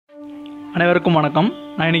அனைவருக்கும் வணக்கம்.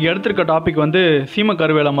 நான் இன்றைக்கி எடுத்திருக்க டாபிக் வந்து சீம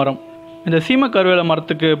கருவேல மரம். இந்த சீம கருவேல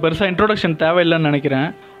மரத்துக்கு பெருசாக இன்ட்ரோடக்ஷன் தேவையில்லைன்னு நினைக்கிறேன்.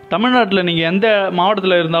 தமிழ்நாட்டில் நீங்கள் எந்த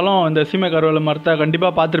மாவட்டத்தில் இருந்தாலும் இந்த சீம கருவேல மரத்தை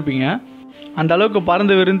கண்டிப்பாக பார்த்துருப்பீங்க. அந்த அளவுக்கு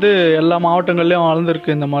பறந்து விரிந்து எல்லா மாவட்டங்கள்லேயும்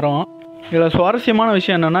வளர்ந்துருக்கு இந்த மரம். இதில் சுவாரஸ்யமான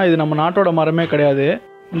விஷயம் என்னென்னா, இது நம்ம நாட்டோட மரமே கிடையாது.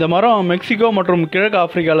 இந்த மரம் மெக்சிகோ மற்றும் கிழக்கு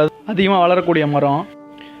ஆப்பிரிக்காவில் அதிகமாக வளரக்கூடிய மரம்.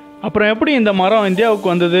 அப்புறம் எப்படி இந்த மரம்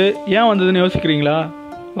இந்தியாவுக்கு வந்தது, ஏன் வந்ததுன்னு யோசிக்கிறீங்களா?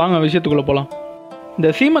 வாங்க விஷயத்துக்குள்ளே போகலாம். இந்த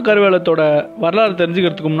சீம கருவேலத்தோட வரலாறு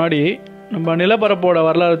தெரிஞ்சுக்கிறதுக்கு முன்னாடி நம்ம நிலப்பரப்போட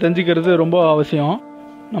வரலாறு தெரிஞ்சுக்கிறது ரொம்ப அவசியம்.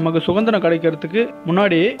 நமக்கு சுதந்திரம் கிடைக்கிறதுக்கு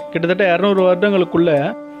முன்னாடி கிட்டத்தட்ட 200 வருடங்களுக்குள்ள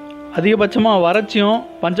அதிகபட்சமாக வறட்சியும்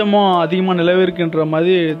பஞ்சமும் அதிகமாக நிலவிருக்குன்ற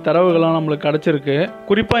மாதிரி தரவுகள்லாம் நம்மளுக்கு கிடச்சிருக்கு.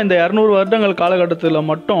 குறிப்பாக இந்த 200 வருடங்கள் காலகட்டத்தில்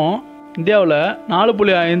மட்டும் இந்தியாவில்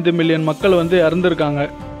 4.5 மில்லியன் மக்கள் வந்து இறந்துருக்காங்க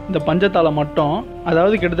இந்த பஞ்சத்தால் மட்டும்.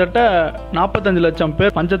 அதாவது கிட்டத்தட்ட 45 லட்சம்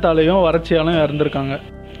பேர் பஞ்சத்தாலையும் வறட்சியாலும் இறந்துருக்காங்க.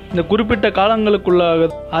 இந்த குறிப்பிட்ட காலங்களுக்குள்ளாக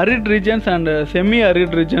அரிட் ரீஜன்ஸ் அண்ட் செமி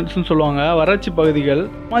அரிட் ரீஜன்ஸ்னு சொல்லுவாங்க, வறட்சி பகுதிகள்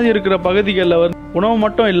மாதிரி இருக்கிற பகுதிகளில் வந்து உணவு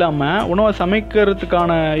மட்டும் இல்லாமல் உணவை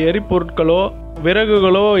சமைக்கிறதுக்கான எரிபொருட்களோ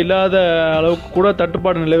விறகுகளோ இல்லாத அளவுக்கு கூட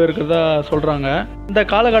தட்டுப்பாடு நிலவிருக்கிறதா சொல்கிறாங்க. இந்த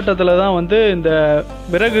காலகட்டத்தில் தான் வந்து இந்த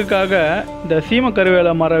விறகுக்காக இந்த சீம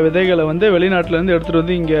கருவேல மர விதைகளை வந்து வெளிநாட்டிலேருந்து எடுத்துகிட்டு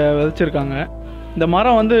வந்து இங்கே விதைச்சிருக்காங்க. இந்த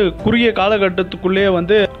மரம் வந்து குறுகிய காலகட்டத்துக்குள்ளேயே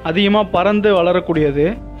வந்து அதிகமாக பறந்து வளரக்கூடியது.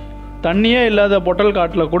 தண்ணியே இல்லாத பொட்டல்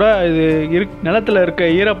காட்டில் கூட இது நிலத்தில் இருக்க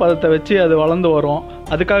ஈரப்பதத்தை வச்சு அது வளர்ந்து வரும்.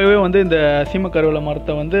 அதுக்காகவே வந்து இந்த சீம கருவேல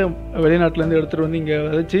மரத்தை வந்து வெளிநாட்டிலேருந்து எடுத்துகிட்டு வந்து இங்கே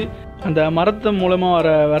விதைச்சி அந்த மரத்து மூலமாக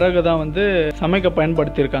வர விறகு தான் வந்து சமைக்க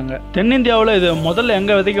பயன்படுத்தியிருக்காங்க. தென்னிந்தியாவில் இது முதல்ல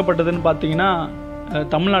எங்கே விதைக்கப்பட்டதுன்னு பார்த்தீங்கன்னா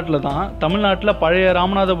தமிழ்நாட்டில் தான். தமிழ்நாட்டில் பழைய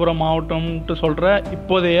ராமநாதபுரம் மாவட்டம்ட்டு சொல்கிற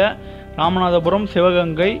இப்போதைய ராமநாதபுரம்,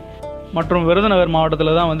 சிவகங்கை மற்றும் விருதுநகர்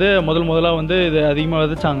மாவட்டத்தில் தான் வந்து முதலாக வந்து இது அதிகமாக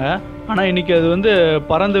விதைச்சாங்க. ஆனால் இன்றைக்கி அது வந்து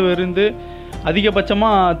பறந்து விரிந்து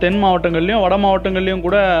அதிகபட்சமாக தென் மாவட்டங்கள்லேயும் வட மாவட்டங்கள்லேயும்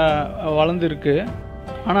கூட வளர்ந்துருக்கு.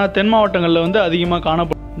 ஆனால் தென் மாவட்டங்களில் வந்து அதிகமாக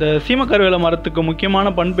காணப்படும். இந்த சீம கருவேல மரத்துக்கு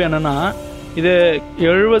முக்கியமான பண்பு என்னென்னா, இது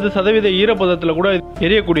 70% ஈரப்பதத்தில் கூட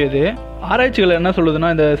எரியக்கூடியது. ஆராய்ச்சிகள் என்ன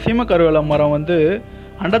சொல்லுதுன்னா, இந்த சீம கருவேல மரம் வந்து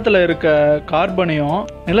அண்டத்தில் இருக்க கார்பனையும்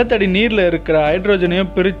நிலத்தடி நீரில் இருக்கிற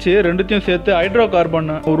ஹைட்ரோஜனையும் பிரித்து ரெண்டுத்தையும் சேர்த்து ஹைட்ரோ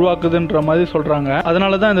கார்பன் உருவாக்குதுன்ற மாதிரி சொல்கிறாங்க.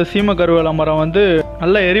 அதனால தான் இந்த சீம கருவேல மரம் வந்து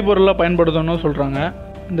நல்ல எரிபொருளாக பயன்படுத்தணும்னு சொல்கிறாங்க.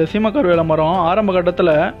 இந்த சீம கருவேல மரம் ஆரம்ப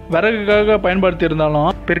கட்டத்தில் விறகுக்காக பயன்படுத்தி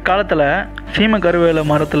இருந்தாலும் பிற்காலத்தில் சீம கருவேல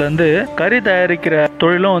மரத்துலேருந்து கறி தயாரிக்கிற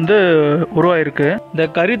தொழிலும் வந்து உருவாயிருக்கு. இந்த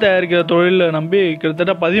கறி தயாரிக்கிற தொழிலை நம்பி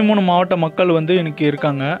கிட்டத்தட்ட 13 மாவட்ட மக்கள் வந்து இன்னைக்கு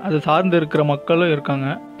இருக்காங்க. அது சார்ந்து இருக்கிற மக்களும்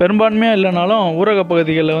இருக்காங்க. பெரும்பான்மையாக இல்லைனாலும் ஊரக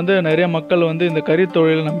பகுதிகளில் வந்து நிறைய மக்கள் வந்து இந்த கறி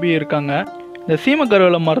தொழிலை நம்பி இருக்காங்க. இந்த சீம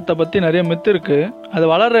கருவேல மரத்தை பற்றி நிறைய மித்து இருக்குது. அது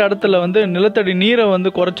வளர்கிற இடத்துல வந்து நிலத்தடி நீரை வந்து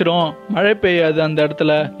குறைச்சிடும், மழை பெய்யாது அந்த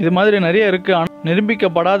இடத்துல, இது மாதிரி நிறைய இருக்குது. ஆனால்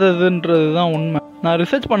நிரூபிக்கப்படாததுன்றது தான் உண்மை. நான்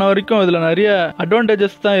ரிசர்ச் பண்ண வரைக்கும் இதில் நிறைய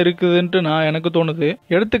அட்வான்டேஜஸ் தான் இருக்குதுன்ட்டு எனக்கு தோணுது.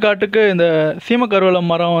 எடுத்துக்காட்டுக்கு இந்த சீம கருவேல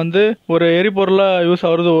மரம் வந்து ஒரு எரிபொருளாக யூஸ்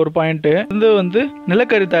ஆகுறது ஒரு பாயிண்ட்டு. இது வந்து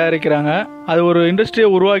நிலக்கரி தயாரிக்கிறாங்க. அது ஒரு இண்டஸ்ட்ரியை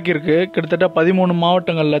உருவாக்கியிருக்கு கிட்டத்தட்ட 13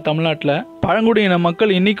 மாவட்டங்களில் தமிழ்நாட்டில். பழங்குடியின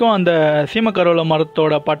மக்கள் இன்றைக்கும் அந்த சீம கருவேல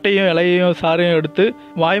மரத்தோட பட்டையும் இலையையும் சாரையும் எடுத்து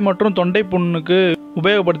வாய் மற்றும் தொண்டை புண்ணுக்கு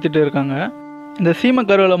உபயோகப்படுத்திட்டு இருக்காங்க. இந்த சீம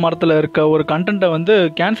கருவேல மரத்தில் இருக்க ஒரு கண்டென்ட்டை வந்து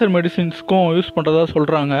கேன்சர் மெடிசின்ஸ்க்கும் யூஸ் பண்ணுறதா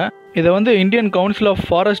சொல்கிறாங்க. இதை வந்து Indian council of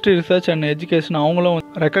forestry research and education அவங்களும்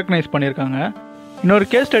ரெக்கக்னைஸ் பண்ணியிருக்காங்க. இன்னொரு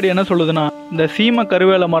கேஸ் ஸ்டடி என்ன சொல்லுதுன்னா, இந்த சீம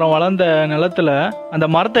கருவேல மரம் வளர்ந்த நிலத்தில் அந்த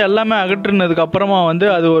மரத்தை எல்லாமே அகற்றினதுக்கு அப்புறமா வந்து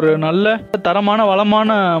அது ஒரு நல்ல தரமான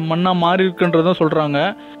வளமான மண்ணாக மாறி இருக்குன்றதும் சொல்கிறாங்க.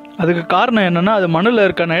 அதுக்கு காரணம் என்னென்னா, அது மண்ணில்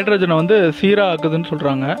இருக்க நைட்ரஜனை வந்து சீராக்குதுன்னு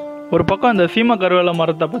சொல்கிறாங்க. ஒரு பக்கம் இந்த சீம கருவேல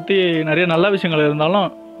மரத்தை பற்றி நிறைய நல்ல விஷயங்கள் இருந்தாலும்,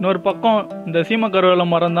 இன்னொரு பக்கம் இந்த சீம கருவேல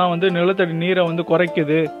மரம் தான் வந்து நிலத்தடி நீரை வந்து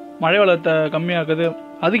குறைக்குது, மழை வளத்தை கம்மியாக்குது.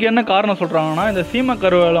 அதுக்கு என்ன காரணம் சொல்கிறாங்கன்னா, இந்த சீம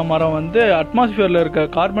கருவேல மரம் வந்து அட்மாஸ்பியரில் இருக்க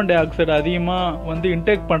கார்பன் டை ஆக்சைடு அதிகமாக வந்து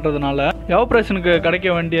இன்டேக் பண்ணுறதுனால எவாப்ரேஷனுக்கு கிடைக்க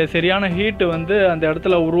வேண்டிய சரியான ஹீட்டு வந்து அந்த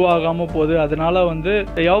இடத்துல உருவாகாமல் போகுது. அதனால வந்து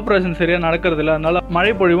எவாப்ரேஷன் சரியாக நடக்கிறதில்ல, அதனால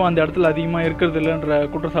மழை பொழிவும் அந்த இடத்துல அதிகமாக இருக்கிறது இல்லைன்ற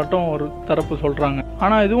குற்றச்சாட்டும் ஒரு தரப்பு சொல்கிறாங்க.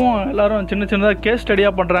 ஆனால் இதுவும் எல்லாரும் சின்னதாக கேஸ்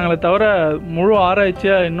ஸ்டடியாக பண்ணுறாங்களே தவிர முழு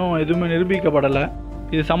ஆராய்ச்சியாக இன்னும் எதுவுமே நிரூபிக்கப்படலை.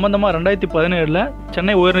 இது சம்பந்தமாக 2017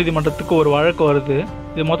 சென்னை உயர்நீதிமன்றத்துக்கு ஒரு வழக்கு வருது.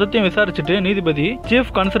 இது மொத்தத்தையும் விசாரிச்சுட்டு நீதிபதி சீஃப்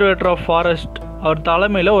கன்சர்வேட்டர் ஆஃப் ஃபாரஸ்ட் அவர்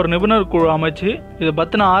தலைமையில் ஒரு நிபுணர் குழு அமைச்சு இதை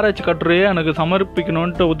பற்றின ஆராய்ச்சி கட்டுரையை எனக்கு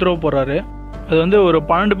சமர்ப்பிக்கணும்ன்ட்டு உத்தரவு போடுறாரு. அது வந்து ஒரு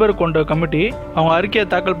 12 பேர் கொண்ட கமிட்டி அவங்க அறிக்கையை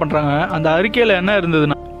தாக்கல் பண்ணுறாங்க. அந்த அறிக்கையில் என்ன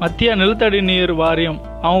இருந்ததுன்னா, மத்திய நிலத்தடி நீர் வாரியம்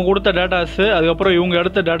அவங்க கொடுத்த டேட்டாஸ், அதுக்கப்புறம் இவங்க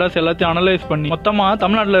எடுத்த டேட்டாஸ் எல்லாத்தையும் அனலைஸ் பண்ணி மொத்தமாக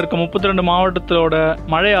தமிழ்நாட்டில் இருக்க 32 மாவட்டத்தோட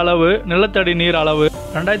மழை அளவு, நிலத்தடி நீர் அளவு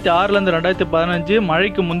 2006லேருந்து 2015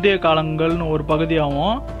 மழைக்கு முந்தைய காலங்கள்னு ஒரு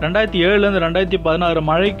பகுதியாகவும், 2007லேருந்து 2016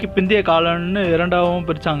 மழைக்கு பிந்தைய காலம்னு இரண்டாகவும்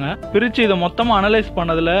பிரித்து இதை மொத்தமாக அனலைஸ்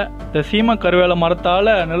பண்ணதில் இந்த சீம கருவேல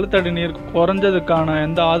மரத்தால் நிலத்தடி நீர் குறைஞ்சதுக்கான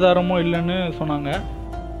எந்த ஆதாரமும் இல்லைன்னு சொன்னாங்க.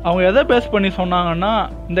 அவங்க எதை பேஸ் பண்ணி சொன்னாங்கன்னா,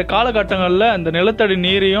 இந்த காலகட்டங்களில் இந்த நிலத்தடி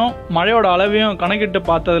நீரையும் மழையோட அளவையும் கணக்கிட்டு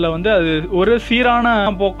பார்த்ததுல அது ஒரு சீரான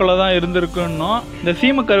போக்கில் தான் இருந்திருக்குன்னும், இந்த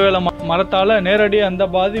சீம கருவேல மரத்தால் நேரடியாக எந்த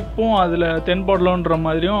பாதிப்பும் அதில் தென்படலன்ற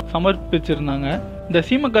மாதிரியும் சமர்ப்பிச்சிருந்தாங்க. இந்த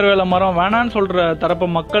சீம கருவேல மரம் வேணான்னு சொல்கிற தரப்பு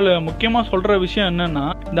மக்கள் முக்கியமாக சொல்கிற விஷயம் என்னென்னா,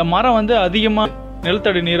 இந்த மரம் அதிகமாக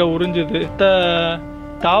நிலத்தடி நீரை உறிஞ்சுது,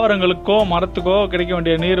 தாவரங்களுக்கோ மரத்துக்கோ கிடைக்க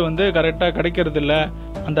வேண்டிய நீர் கரெக்டாக கிடைக்கிறது இல்லை,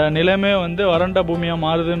 அந்த நிலமே வறண்ட பூமியாக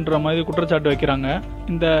மாறுதுன்ற மாதிரி குற்றச்சாட்டு வைக்கிறாங்க.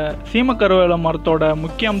 இந்த சீம கருவேல மரத்தோட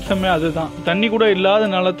முக்கிய அம்சமே அதுதான். தண்ணி கூட இல்லாத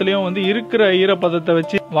நிலத்திலையும் இருக்கிற ஈரப்பதத்தை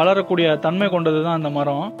வச்சு வளரக்கூடிய தன்மை கொண்டது தான் அந்த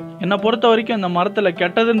மரம். என்னை பொறுத்த வரைக்கும் இந்த மரத்தில்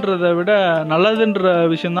கெட்டதுன்றதை விட நல்லதுன்ற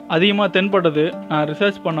விஷயம் தான் அதிகமாக தென்படுது நான்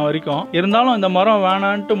ரிசர்ச் பண்ண வரைக்கும். இருந்தாலும் இந்த மரம்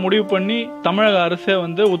வேணான்ட்டு முடிவு பண்ணி தமிழக அரசே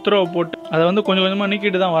உத்தரவு போட்டு அதை கொஞ்சம் கொஞ்சமாக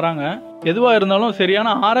நீக்கிட்டு தான் வராங்க. எதுவாக இருந்தாலும் சரியான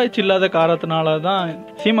ஆராய்ச்சி இல்லாத காரணத்தினால தான்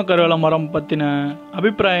சீம கருவேல மரம் பற்றின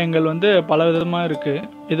அபிப்பிராயங்கள் பல விதமாக இருக்குது.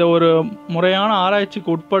 இதை ஒரு முறையான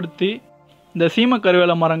ஆராய்ச்சிக்கு உட்படுத்தி இந்த சீம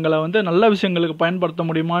கருவேல மரங்களை நல்ல விஷயங்களுக்கு பயன்படுத்த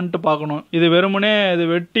முடியுமான்ட்டு பார்க்கணும். இது வெறுமனே இது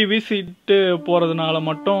வெட்டி வீசிட்டு போகிறதுனால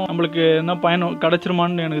மட்டும் நம்மளுக்கு என்ன பயன்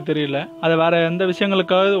கிடைச்சிருமான்னு எனக்கு தெரியல. அதை வேற எந்த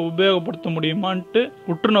விஷயங்களுக்காக உபயோகப்படுத்த முடியுமான்ட்டு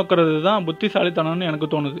உற்று நோக்கிறது தான் புத்திசாலித்தனம்னு எனக்கு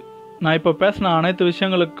தோணுது. நான் இப்போ பேசின அனைத்து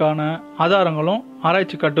விஷயங்களுக்கான ஆதாரங்களும்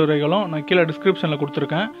ஆராய்ச்சி கட்டுரைகளும் நான் கீழே டிஸ்கிரிப்ஷனில்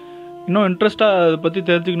கொடுத்துருக்கேன். இன்னும் இன்ட்ரெஸ்ட்டாக அதை பற்றி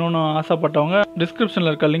தெரிஞ்சுக்கணுன்னு ஆசைப்பட்டவங்க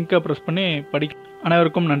டிஸ்கிரிப்ஷனில் இருக்க லிங்கை ப்ரெஸ் பண்ணி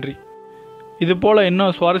அனைவருக்கும் நன்றி. இது போல்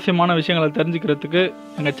இன்னும் சுவாரஸ்யமான விஷயங்களை தெரிஞ்சுக்கிறதுக்கு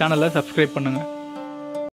எங்கள் சேனலை சப்ஸ்கிரைப் பண்ணுங்கள்.